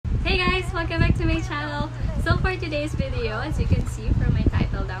guys! Welcome back to my channel. So for today's video, as you can see from my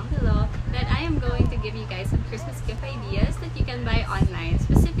title down below, that I am going to give you guys some Christmas gift ideas that you can buy online,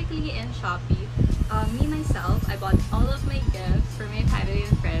 specifically in Shopee. Me myself, I bought all of my gifts for my family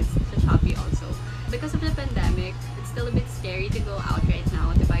and friends to Shopee also. Because of the pandemic, it's still a bit scary to go out right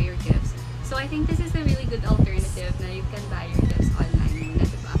now to buy your gifts. So I think this is a really good alternative na you can buy your gifts online muna,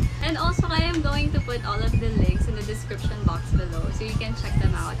 diba? And also, I am going to put all of the links in the description box below so you can check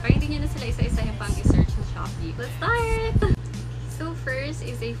them out. Para hindi nyo na sila isa-isahin pang i-search sa Shopee. Let's start! So first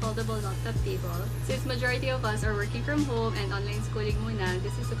is a foldable laptop table. Since majority of us are working from home and online schooling muna,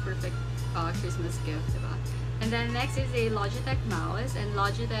 this is a perfect Christmas gift, diba? And then next is a Logitech mouse and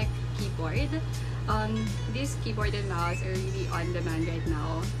Logitech keyboard. This keyboard and mouse are really on demand right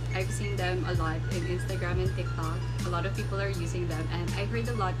now. I've seen them a lot in Instagram and TikTok. A lot of people are using them and I heard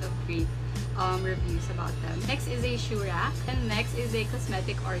a lot of great reviews about them. Next is a shoe rack, and next is a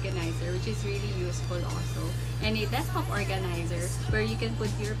cosmetic organizer, which is really useful also. And a desktop organizer where you can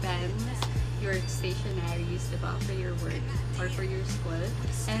put your pens, your stationaries, diba, for your work or for your school.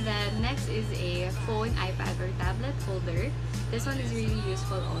 And then next is a phone, iPad, or tablet holder. This one is really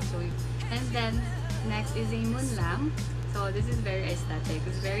useful also. And then next is a moon lamp. So this is very aesthetic.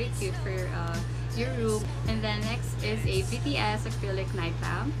 It's very cute for your room. And then next is a BTS acrylic night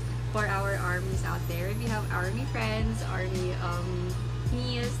lamp for our armies out there. If you have army friends, army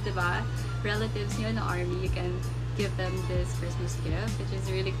niece, diba, relatives nyo na army, you can give them this Christmas gift, which is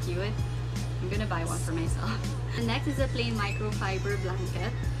really cute. I'm gonna buy one for myself. And next is a plain microfiber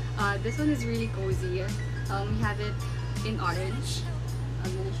blanket. This one is really cozy. We have it in orange.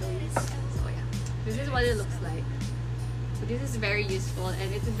 I'm gonna show you. So yeah, this is what it looks like. So this is very useful and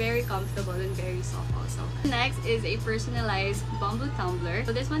it's very comfortable and very soft also. Next is a personalized bamboo tumbler.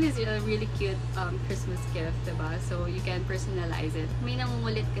 So this one is a really cute Christmas gift, diba? So you can personalize it. May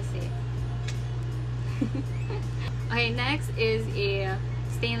nangungulit kasi. Okay, next is a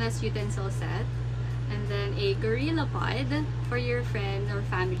stainless utensil set. And then a gorilla pod for your friend or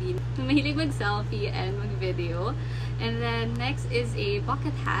family na mahilig mag-selfie and mag-video. And then next is a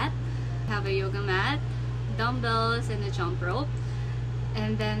bucket hat. We have a yoga mat, dumbbells, and a jump rope.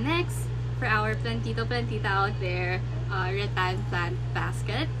 And then next, for our plantito out there, rattan plant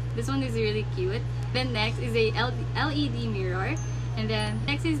basket. This one is really cute. Then next is a LED mirror. And then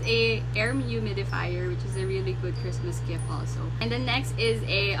next is a air humidifier, which is a really good Christmas gift also. And then next is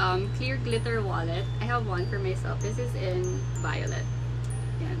a clear glitter wallet. I have one for myself. This is in violet.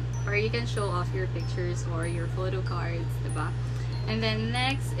 Yan. Or you can show off your pictures or your photo cards, diba? And then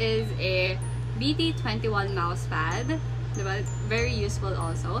next is a BT21 mouse pad, diba? Very useful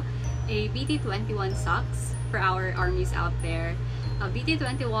also. A BT21 socks for our armies out there. A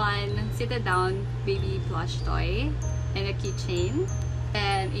BT21 sit-down baby plush toy. And a keychain,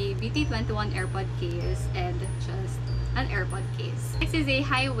 and a BT21 AirPod case, and just an AirPod case. Next is a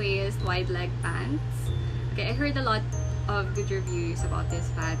high-waist, wide-leg pants. Okay, I heard a lot of good reviews about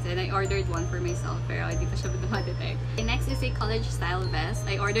these pants, and I ordered one for myself, pero hindi pa siya dumadetect. Okay, next is a college-style vest.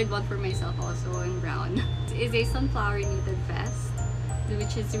 I ordered one for myself also in brown. This is a sunflower knitted vest,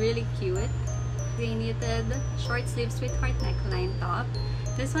 which is really cute. A knitted short sleeve sweetheart neckline top.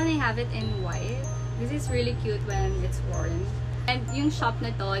 This one I have it in white. This is really cute when it's worn. And yung shop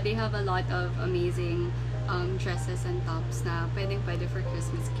na to, they have a lot of amazing dresses and tops na pwede for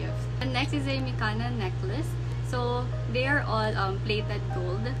Christmas gifts. And next is a Mikana necklace. So they are all plated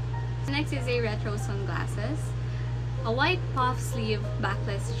gold. Next is a retro sunglasses. A white puff sleeve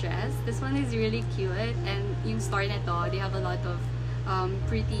backless dress. This one is really cute. And yung store na to, they have a lot of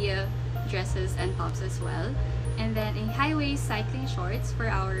pretty dresses and tops as well. And then a high-waist cycling shorts for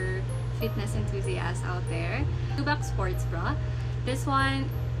our fitness enthusiasts out there. Two-back sports bra. This one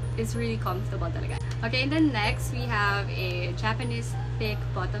is really comfortable talaga. Okay, and then next we have a Japanese thick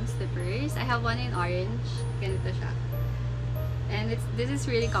bottom slippers. I have one in orange. Ganito siya. And this is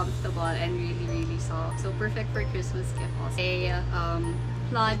really comfortable and really soft. So perfect for Christmas gift also. A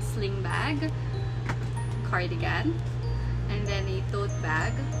plaid sling bag, cardigan, and then a tote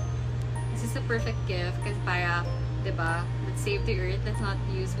bag. This is a perfect gift kasi para, diba, let's save the earth, let's not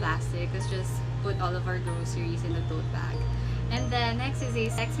use plastic, let's just put all of our groceries in the tote bag. And then next is a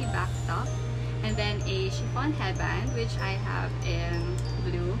sexy backstop, and then a chiffon headband, which I have in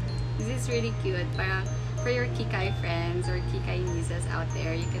blue. This is really cute. Para for your Kikai friends or Kikai nieces out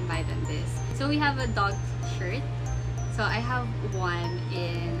there, you can buy them this. So we have a dog shirt. So I have one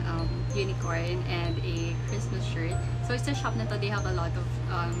in unicorn and a Christmas shirt. So it's a shop na to, they have a lot of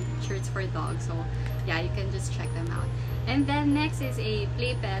shirts for dogs. So yeah, you can just check them out. And then next is a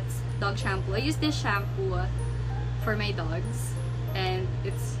Play Pets dog shampoo. I use this shampoo for my dogs and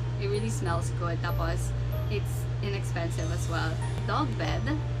it's It really smells good. Tapos, it's inexpensive as well. Dog bed.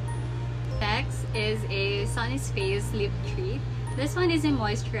 Next is a Sunny's Face lip treat. This one is a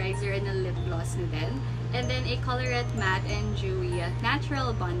moisturizer and a lip gloss na din. And then a Colorette Matte and Dewy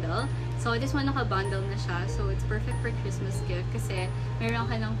Natural Bundle. So this one naka-bundle na siya. So it's perfect for Christmas gift kasi meron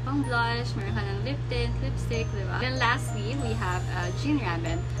ka ng pang blush, meron ka ng lip tint, lipstick, diba? Then lastly, we have Gin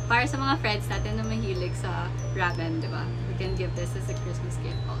Ramen. Para sa mga friends natin na mahilig sa ramen, diba? We can give this as a Christmas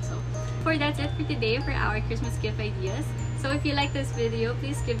gift also. That's it for today for our Christmas gift ideas. So if you like this video,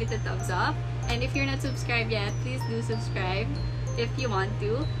 please give it a thumbs up. And if you're not subscribed yet, please do subscribe if you want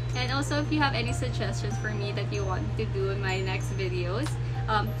to. And also, if you have any suggestions for me that you want to do in my next videos,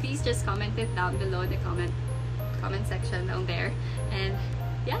 please just comment it down below in the comment section down there. And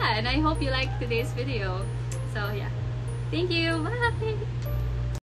yeah, and I hope you liked today's video. So yeah, thank you, bye!